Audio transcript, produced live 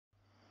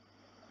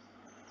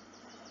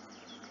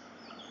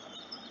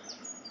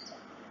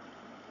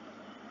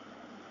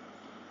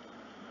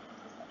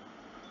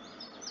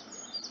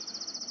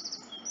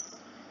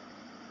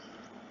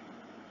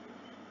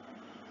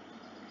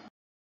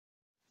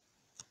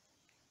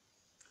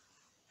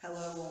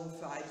Hello on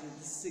Friday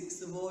the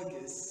 6th of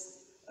August,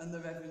 and the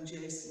Reverend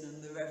Jason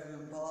and the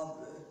Reverend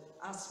Barbara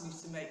asked me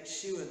to make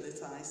sure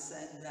that I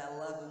send their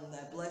love and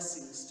their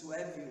blessings to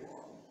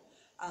everyone,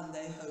 and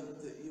they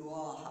hope that you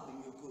are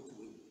having a good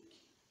week.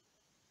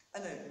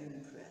 An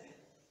opening prayer.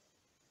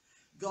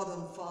 God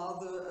and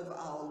Father of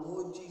our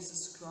Lord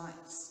Jesus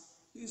Christ,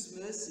 whose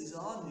mercies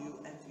are new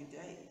every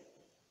day,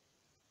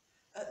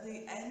 at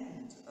the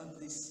end of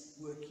this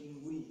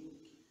working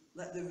week,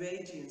 let the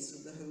radiance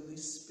of the Holy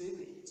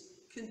Spirit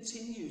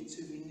continue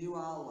to renew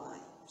our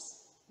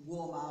lives,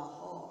 warm our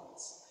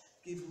hearts,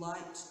 give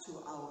light to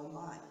our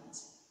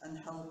minds, and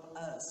help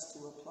us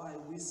to apply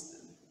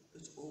wisdom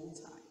at all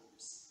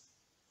times.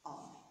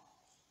 Amen.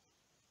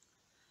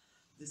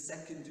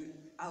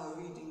 Our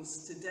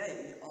readings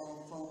today are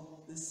from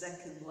the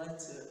second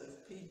letter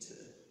of Peter,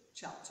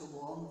 chapter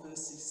 1,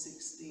 verses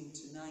 16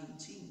 to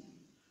 19,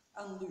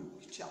 and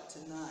Luke chapter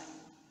 9,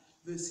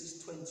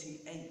 verses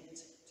 28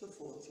 to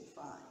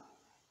 45.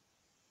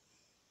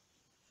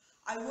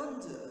 I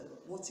wonder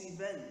what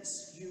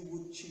events you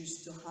would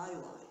choose to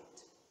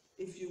highlight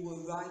if you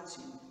were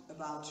writing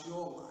about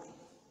your life,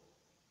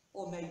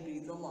 or maybe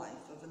the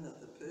life of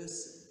another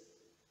person.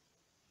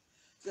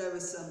 There are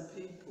some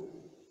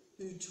people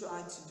who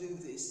try to do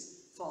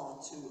this far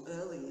too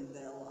early in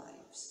their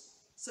lives,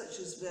 such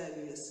as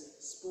various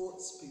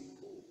sports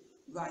people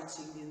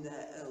writing in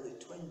their early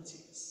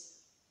 20s.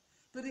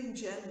 But in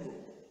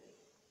general,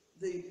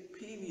 the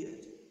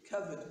period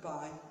covered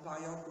by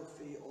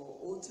biography or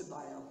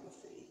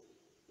autobiography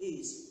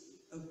is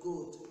a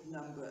good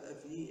number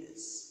of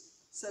years,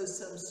 so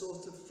some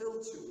sort of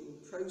filtering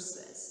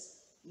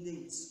process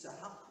needs to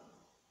happen.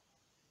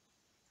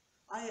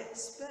 I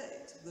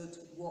expect that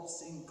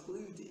what's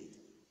included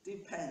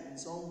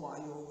depends on why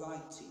you're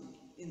writing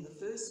in the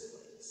first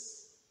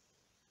place.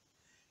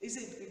 Is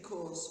it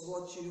because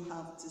what you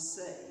have to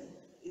say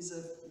is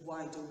of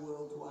wider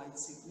worldwide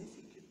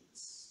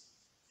significance?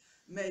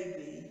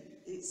 Maybe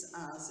it's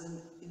as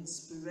an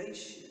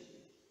inspiration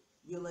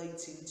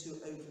relating to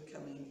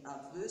overcoming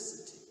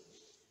adversity.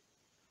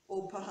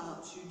 Or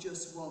perhaps you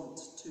just want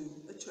to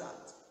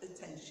attract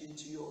attention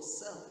to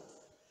yourself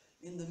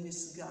in the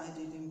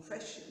misguided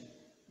impression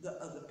that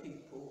other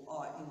people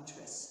are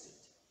interested.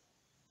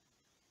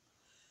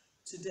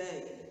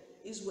 Today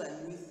is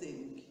when we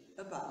think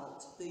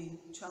about the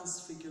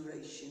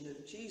transfiguration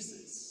of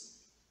Jesus,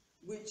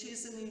 which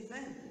is an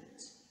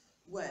event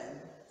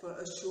when, for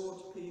a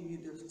short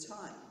period of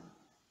time,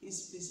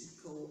 his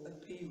physical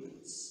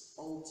appearance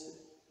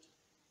altered.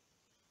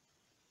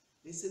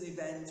 It's an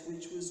event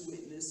which was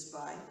witnessed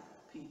by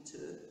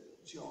Peter,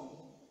 John,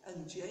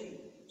 and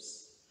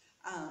James,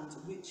 and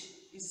which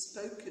is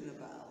spoken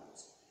about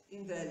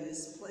in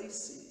various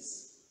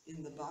places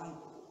in the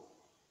Bible,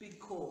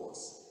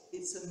 because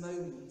it's a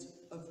moment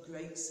of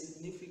great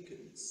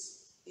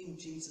significance in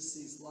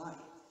Jesus' life,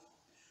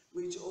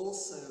 which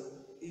also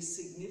is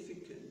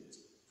significant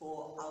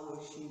for our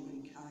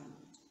humankind.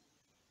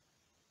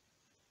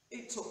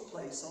 It took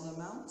place on a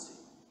mountain,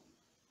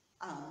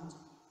 and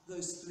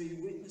those three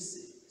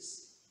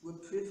witnesses were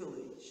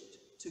privileged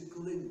to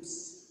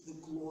glimpse the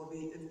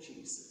glory of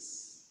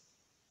Jesus.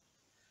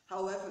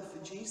 However,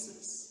 for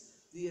Jesus,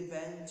 the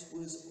event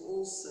was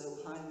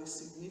also highly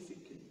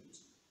significant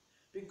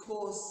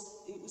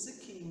because it was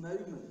a key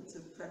moment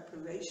of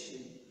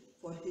preparation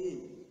for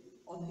him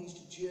on his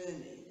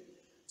journey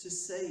to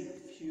save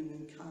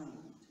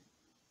humankind.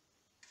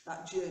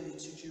 That journey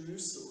to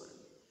Jerusalem,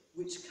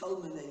 which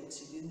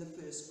culminated in the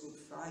first Good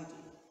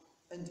Friday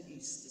and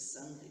Easter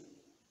Sunday.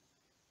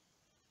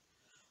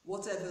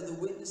 Whatever the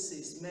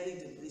witnesses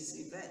made of this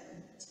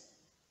event,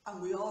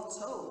 and we are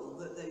told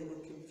that they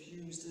were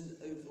confused and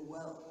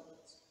overwhelmed,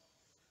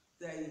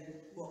 they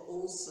were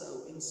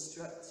also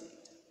instructed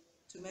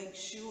to make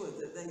sure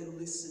that they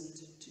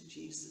listened to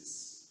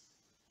Jesus.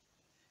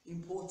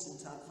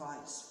 Important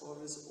advice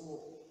for us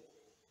all.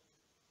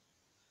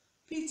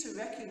 Peter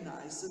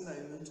recognized the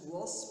moment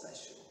was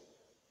special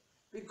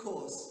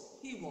because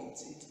he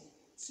wanted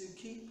to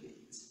keep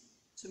it,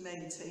 to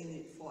maintain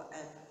it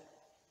forever.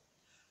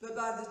 But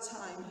by the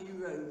time he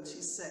wrote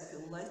his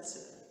second letter,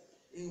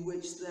 in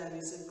which there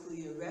is a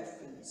clear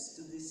reference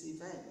to this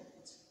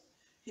event,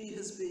 he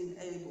has been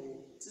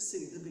able to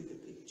see the bigger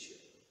picture.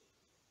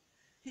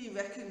 He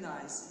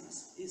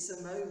recognizes it's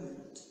a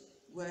moment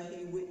where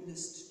he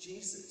witnessed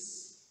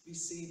Jesus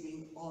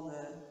receiving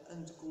honor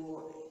and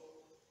glory,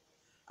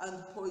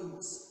 and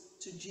points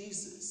to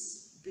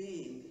Jesus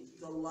being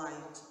the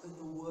light of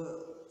the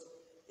world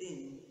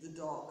in the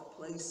dark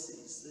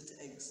places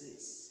that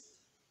exist.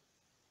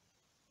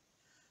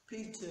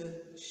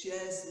 Peter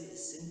shares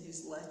this in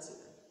his letter,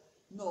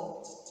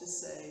 not to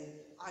say,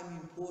 I'm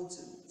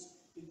important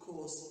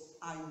because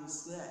I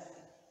was there,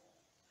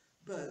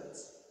 but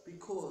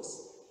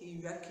because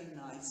he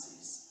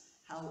recognizes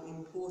how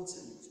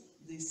important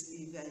this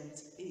event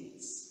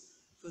is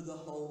for the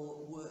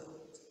whole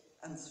world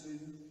and through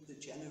the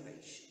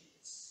generations.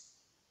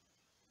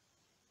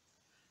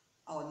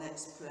 Our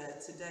next prayer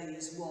today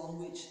is one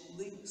which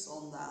links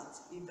on that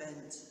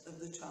event of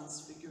the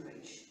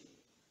Transfiguration,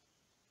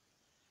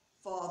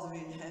 Father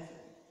in heaven,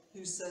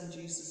 whose Son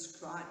Jesus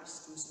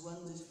Christ was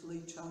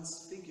wonderfully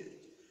transfigured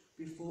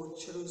before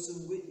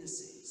chosen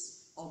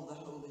witnesses on the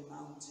holy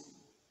mountain,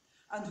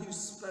 and who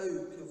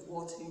spoke of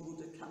what he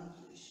would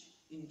accomplish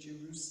in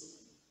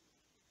Jerusalem.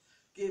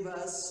 Give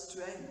us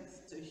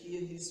strength to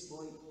hear his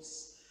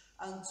voice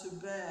and to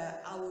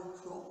bear our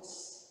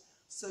cross,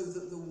 so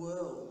that the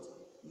world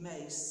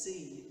may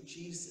see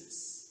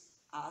Jesus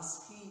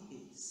as he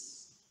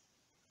is.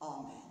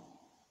 Amen.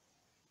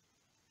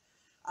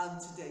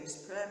 And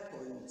today's prayer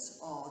points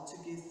are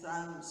to give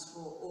thanks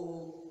for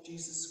all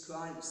Jesus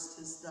Christ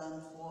has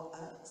done for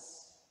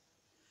us,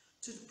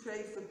 to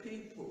pray for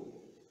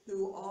people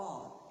who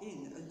are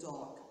in a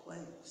dark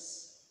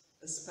place,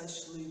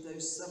 especially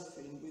those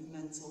suffering with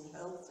mental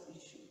health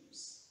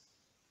issues,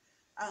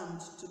 and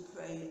to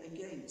pray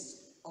against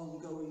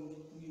ongoing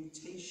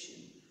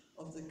mutation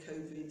of the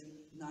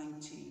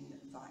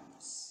COVID-19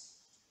 virus.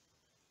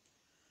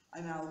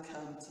 I now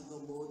come to the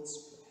Lord's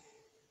Prayer.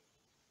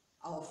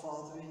 Our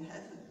Father in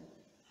heaven,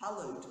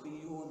 hallowed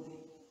be your name.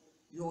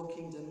 Your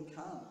kingdom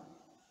come,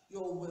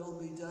 your will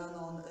be done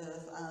on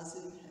earth as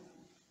in heaven.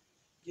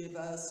 Give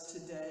us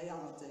today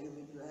our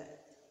daily bread,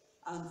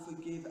 and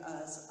forgive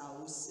us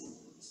our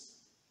sins,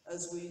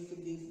 as we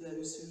forgive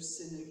those who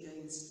sin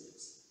against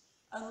us.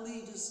 And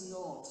lead us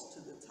not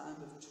to the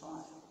time of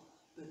trial,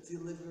 but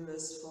deliver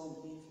us from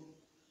evil.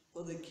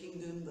 For the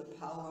kingdom, the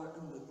power,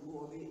 and the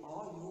glory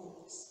are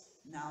yours,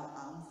 now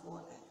and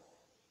forever.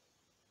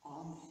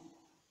 Amen.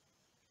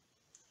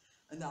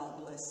 And our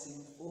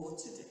blessing for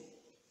today.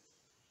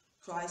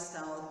 Christ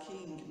our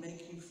King,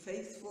 make you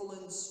faithful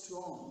and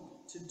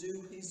strong to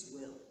do his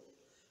will,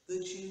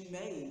 that you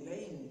may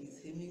reign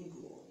with him in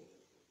glory.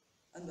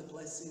 And the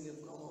blessing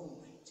of God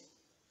Almighty,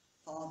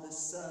 Father,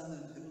 Son,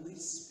 and Holy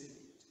Spirit,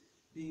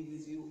 be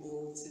with you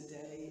all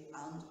today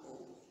and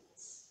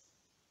always.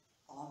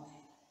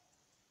 Amen.